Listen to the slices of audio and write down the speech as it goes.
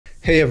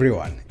Hey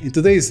everyone, in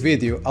today's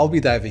video I'll be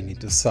diving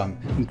into some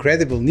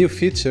incredible new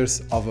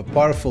features of a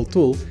powerful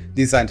tool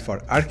designed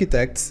for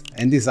architects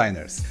and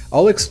designers.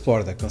 I'll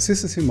explore the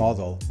consistency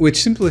model,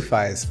 which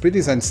simplifies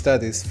pre-designed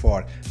studies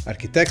for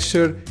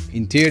architecture,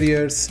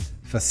 interiors,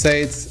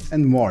 facades,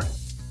 and more.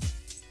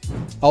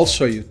 I'll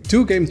show you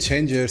two game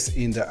changers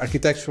in the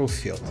architectural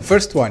field. The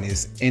first one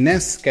is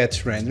enhanced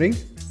sketch rendering,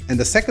 and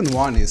the second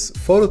one is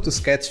photo to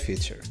sketch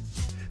feature.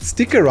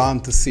 Stick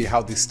around to see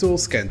how these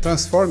tools can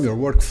transform your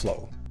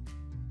workflow.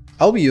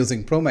 I'll be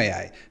using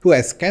PromeAI, who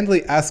has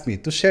kindly asked me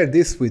to share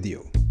this with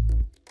you.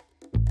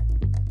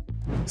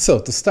 So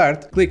to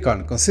start, click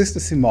on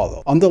Consistency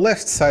Model on the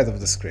left side of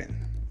the screen.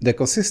 The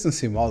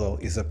Consistency Model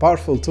is a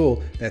powerful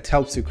tool that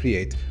helps you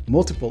create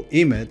multiple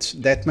images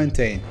that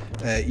maintain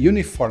a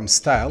uniform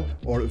style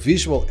or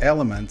visual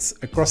elements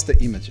across the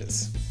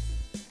images.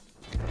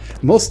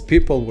 Most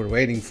people were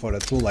waiting for a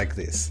tool like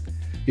this.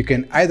 You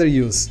can either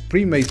use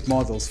pre-made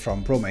models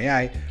from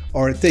PromeAI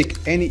or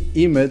take any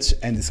image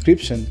and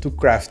description to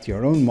craft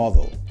your own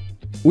model,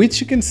 which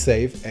you can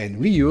save and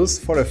reuse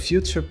for a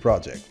future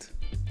project.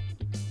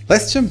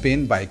 Let's jump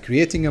in by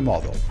creating a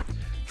model.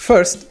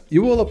 First,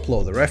 you will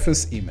upload a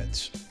reference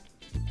image.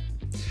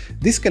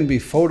 This can be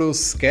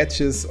photos,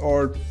 sketches,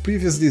 or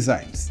previous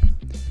designs.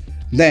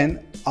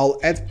 Then, I'll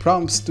add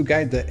prompts to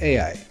guide the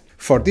AI.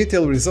 For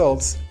detailed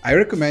results, I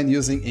recommend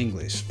using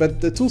English, but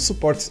the tool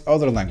supports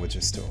other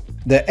languages too.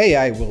 The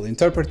AI will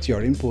interpret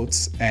your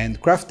inputs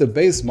and craft the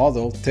base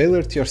model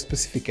tailored to your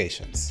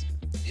specifications.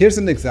 Here's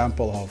an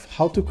example of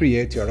how to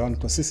create your own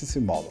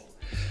consistency model.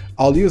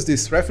 I'll use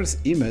this reference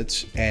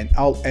image and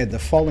I'll add the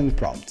following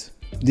prompt.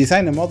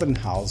 Design a modern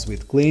house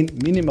with clean,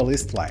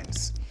 minimalist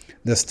lines.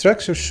 The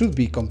structure should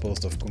be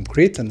composed of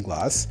concrete and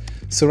glass,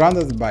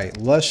 surrounded by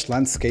lush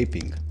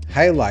landscaping.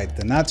 Highlight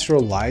the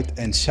natural light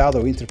and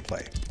shadow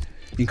interplay.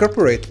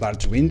 Incorporate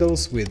large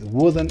windows with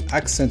wooden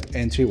accent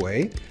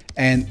entryway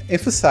and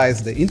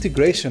emphasize the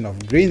integration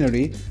of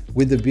greenery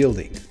with the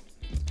building.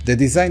 The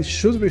design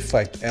should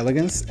reflect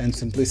elegance and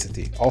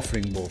simplicity,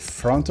 offering both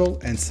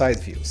frontal and side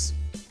views.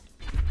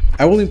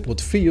 I will input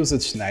free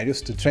usage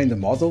scenarios to train the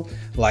model,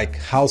 like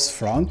house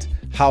front,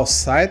 house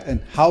side,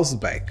 and house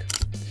back.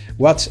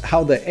 Watch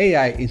how the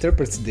AI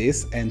interprets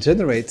this and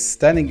generates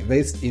stunning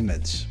based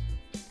image.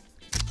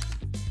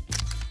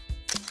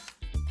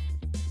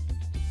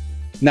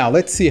 Now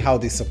let's see how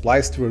this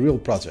applies to a real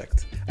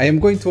project. I am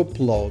going to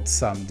upload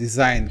some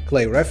design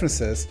clay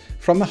references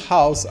from a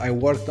house I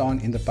worked on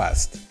in the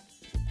past.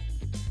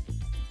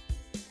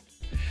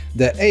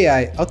 The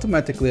AI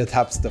automatically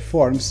adapts the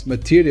forms,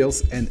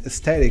 materials, and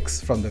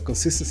aesthetics from the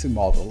consistency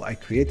model I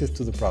created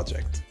to the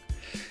project.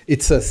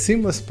 It's a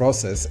seamless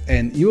process,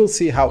 and you will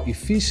see how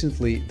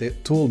efficiently the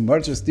tool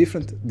merges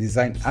different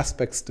design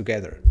aspects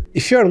together.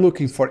 If you are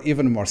looking for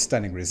even more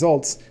stunning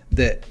results,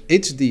 the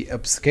HD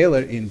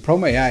Upscaler in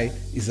PromeAI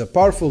is a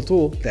powerful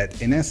tool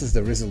that enhances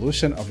the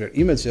resolution of your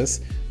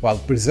images while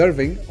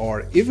preserving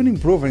or even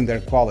improving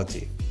their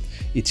quality.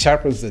 It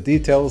sharpens the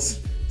details,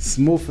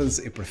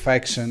 smoothens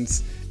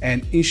imperfections,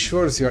 and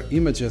ensures your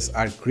images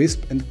are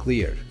crisp and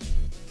clear.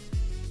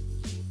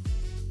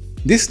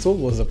 This tool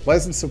was a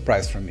pleasant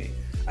surprise for me.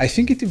 I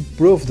think it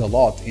improved a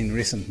lot in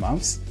recent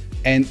months,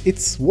 and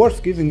it's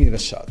worth giving it a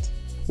shot.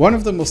 One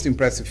of the most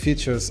impressive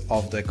features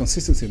of the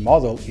consistency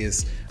model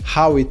is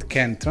how it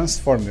can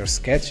transform your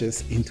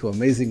sketches into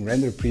amazing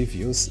render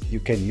previews you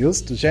can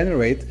use to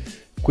generate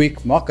quick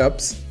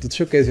mockups to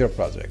showcase your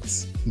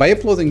projects. By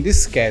uploading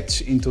this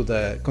sketch into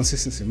the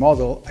consistency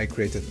model I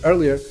created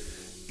earlier,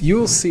 you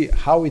will see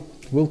how it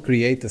will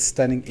create a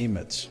stunning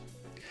image.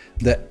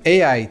 The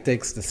AI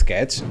takes the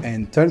sketch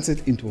and turns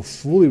it into a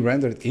fully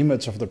rendered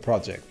image of the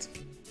project.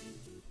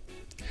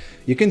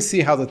 You can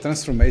see how the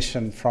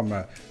transformation from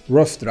a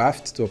rough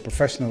draft to a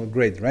professional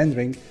grade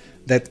rendering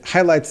that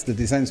highlights the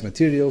design's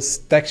materials,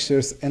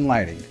 textures, and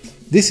lighting.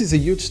 This is a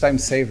huge time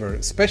saver,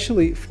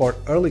 especially for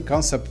early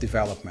concept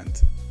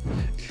development.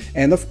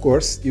 And of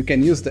course, you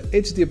can use the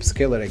HD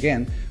Upscaler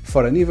again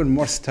for an even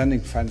more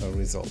stunning final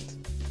result.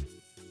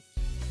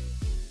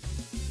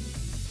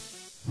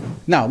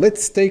 Now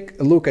let's take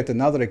a look at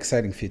another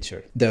exciting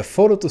feature, the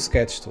Photo to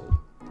Sketch tool.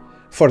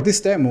 For this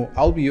demo,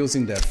 I'll be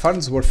using the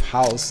Farnsworth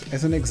house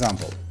as an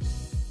example.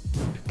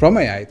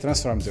 PromeAI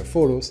transforms your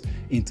photos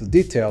into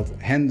detailed,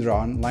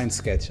 hand-drawn line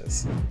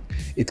sketches.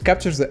 It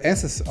captures the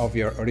essence of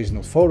your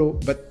original photo,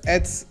 but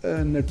adds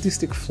an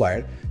artistic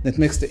flair that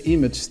makes the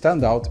image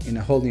stand out in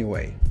a whole new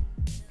way.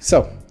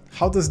 So,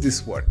 how does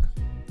this work?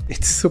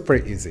 It's super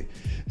easy.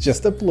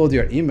 Just upload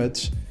your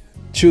image,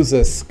 choose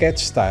a sketch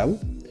style,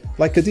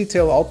 like a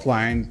detailed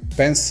outline,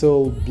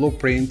 pencil,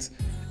 blueprint,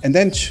 and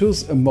then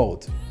choose a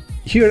mode.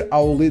 Here I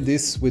will lead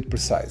this with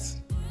precise.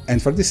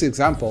 And for this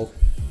example,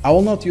 I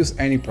will not use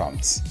any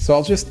prompts, so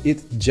I'll just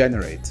hit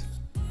generate.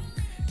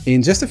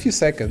 In just a few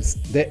seconds,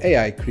 the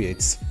AI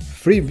creates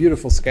 3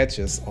 beautiful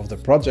sketches of the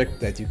project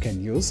that you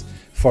can use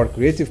for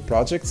creative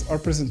projects or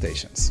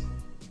presentations.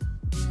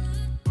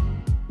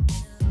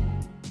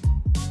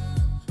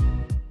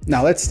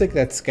 Now let's take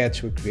that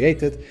sketch we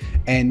created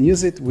and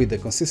use it with the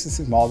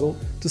consistency model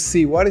to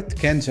see what it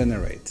can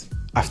generate.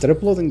 After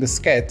uploading the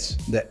sketch,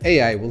 the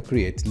AI will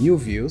create new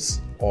views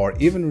or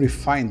even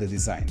refine the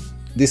design.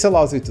 This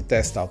allows you to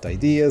test out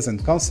ideas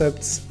and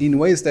concepts in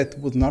ways that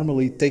would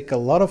normally take a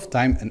lot of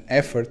time and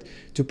effort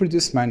to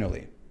produce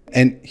manually.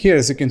 And here,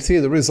 as you can see,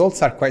 the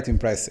results are quite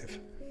impressive.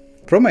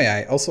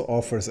 PromeAI also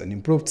offers an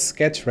improved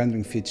sketch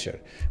rendering feature,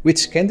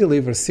 which can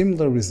deliver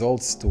similar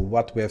results to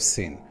what we have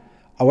seen.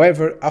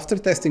 However, after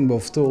testing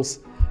both tools,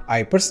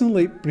 I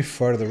personally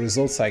prefer the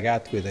results I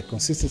got with the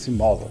consistency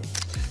model.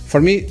 For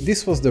me,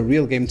 this was the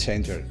real game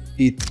changer.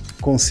 It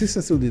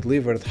consistently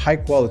delivered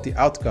high-quality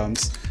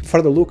outcomes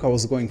for the look I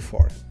was going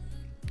for.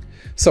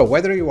 So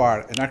whether you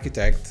are an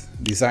architect,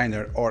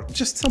 designer, or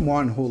just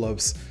someone who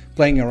loves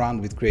playing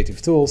around with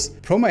creative tools,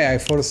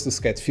 PromeAI Force to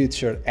Sketch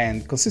feature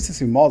and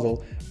consistency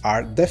model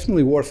are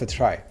definitely worth a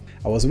try.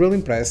 I was really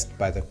impressed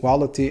by the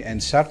quality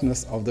and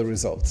sharpness of the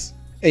results.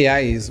 AI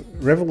is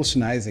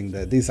revolutionizing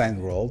the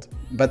design world,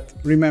 but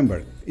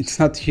remember, it's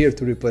not here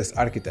to replace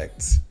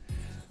architects.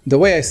 The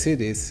way I see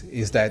this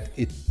is that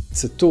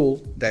it's a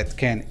tool that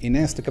can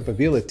enhance the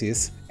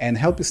capabilities and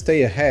help you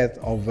stay ahead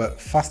of a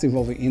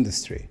fast-evolving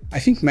industry. I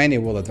think many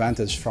will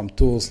advantage from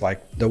tools like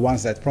the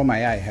ones that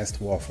PromeAI has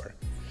to offer.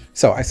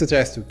 So I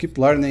suggest you keep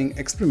learning,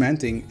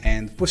 experimenting,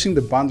 and pushing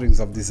the boundaries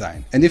of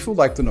design. And if you'd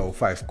like to know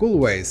 5 cool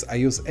ways I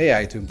use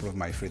AI to improve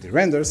my 3D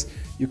renders,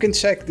 you can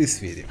check this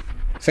video.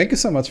 Thank you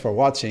so much for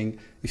watching.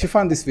 If you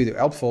found this video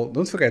helpful,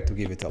 don't forget to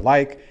give it a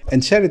like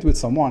and share it with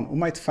someone who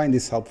might find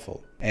this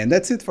helpful. And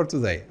that's it for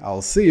today.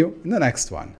 I'll see you in the next one.